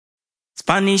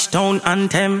Spanish Town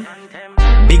Anthem.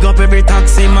 Big up every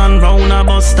taxi man round a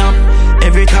bus stop.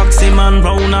 Every taxi man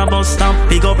round a bus stop.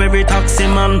 Big up every taxi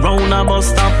man round a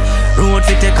bus stop. Road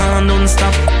fi take on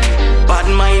non-stop. Bad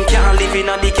mind can't live in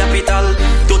a the capital.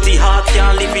 Dirty heart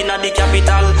can't live in a the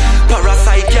capital.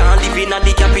 Parasite can't live in a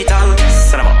the capital.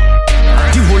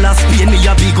 The whole of Spain me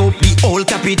a big up. The whole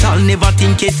capital never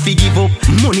think it fi give up.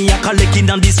 Money a collecting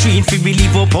on the street fi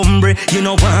believe up. Hombre, you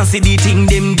know want see the thing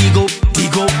them dig up.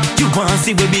 Dig up, you want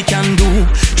see what we can do.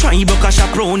 Try book a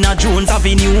chaperone a Jones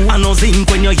Avenue. I no zinc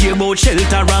when you hear about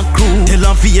shelter and crew.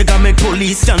 Tell a Vega make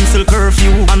police cancel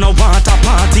curfew. I no water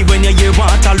party when you hear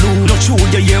Waterloo. No true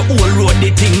you hear all road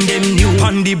the thing them new.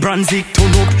 On the Brunswick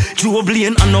turn up. Joe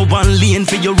Blaine and no one lane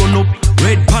for you run up.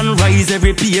 Red pan rise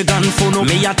every pagan phone up.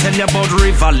 Me a tell you about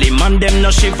Rivali, man them no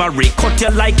chivalry. Cut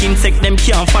you like insect, them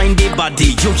can't find the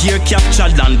body. You hear capture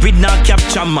land, with not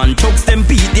capture man. Thugs them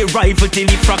beat the rifle till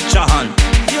the fracture hand.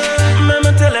 Yeah,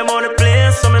 me tell them about the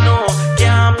place so me know.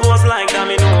 Can't pose like that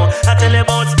me know. I tell you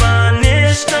about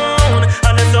Spanish Town,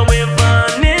 and that's how we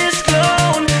vanish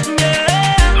clown.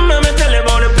 Yeah, me tell you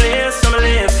about the place so me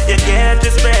live. You get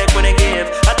respect when they give.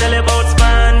 I tell you about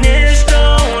Spanish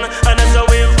Town, and that's how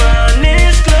we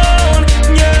vanish clown.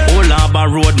 Yeah. Olaba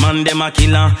road man them a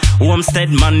killer. Homestead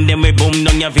man them we boom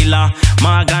down your villa.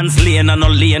 Morgan's lane and no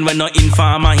lane when no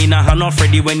informer in a. I no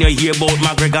Freddy when you hear about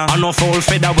McGregor. I no foul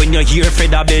feather when you hear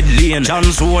feather bed lane.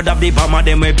 John's road up the bomber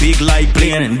them we big like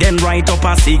plane. Then right up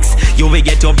a 6, you will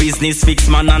get your business fixed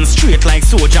man and straight like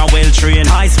soldier well trained.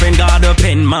 I spend guard a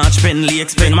pen, March pen,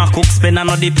 Lakes pen. My cook spend and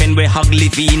no depend we hug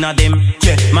live in a them.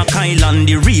 Yeah, Mac Island,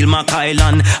 the real Mac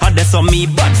Island. And that's on me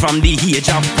bad from the age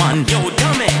of 1. Yo,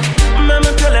 damn it. Me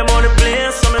tell them about the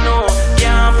place so me know.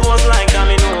 Can't pose like that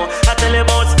me know. I tell you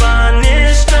about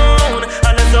Spanish Town,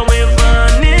 and that's how we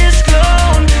vanish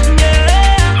clown.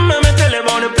 Yeah, me tell you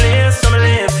about the place so me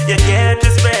live. You get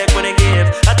respect when they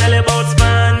give. I tell you about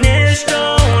Spanish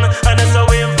Town, and that's how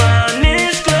we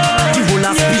vanish clown. The whole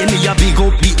of Spain me a big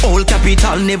up. The whole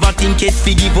capital never think it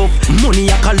fi give up. Money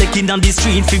a collecting on the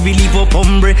street fi believe up.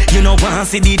 Hombre, you know want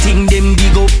see the thing them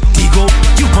dig up. Dig up,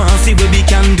 you want see what we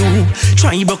can do.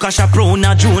 Try book a chaperone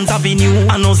a Jones Avenue.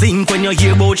 I no zinc when you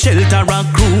hear about shelter and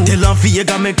crew. Tell a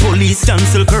Vega make police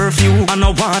cancel curfew. I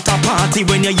no water party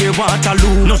when you hear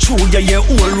Waterloo. No true you hear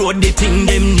all road the thing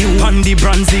them new. On the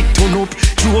Brunswick turn up.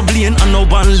 Joe Blaine and no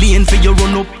one lane for you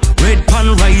run up. Red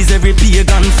pan rise every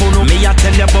pagan phone up. Me a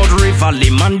tell you about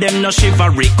Rivali, man them no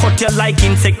chivalry. Cut you like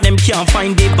insect, them can't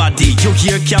find the body. You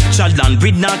hear capture land,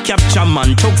 with not capture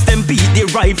man. Thugs them beat the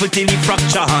rifle till the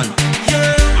fracture hand.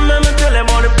 Yeah, me tell you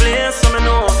about the place so me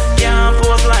know. Can't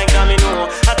pose like that me know.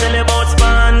 I tell you about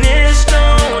Spanish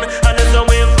Town.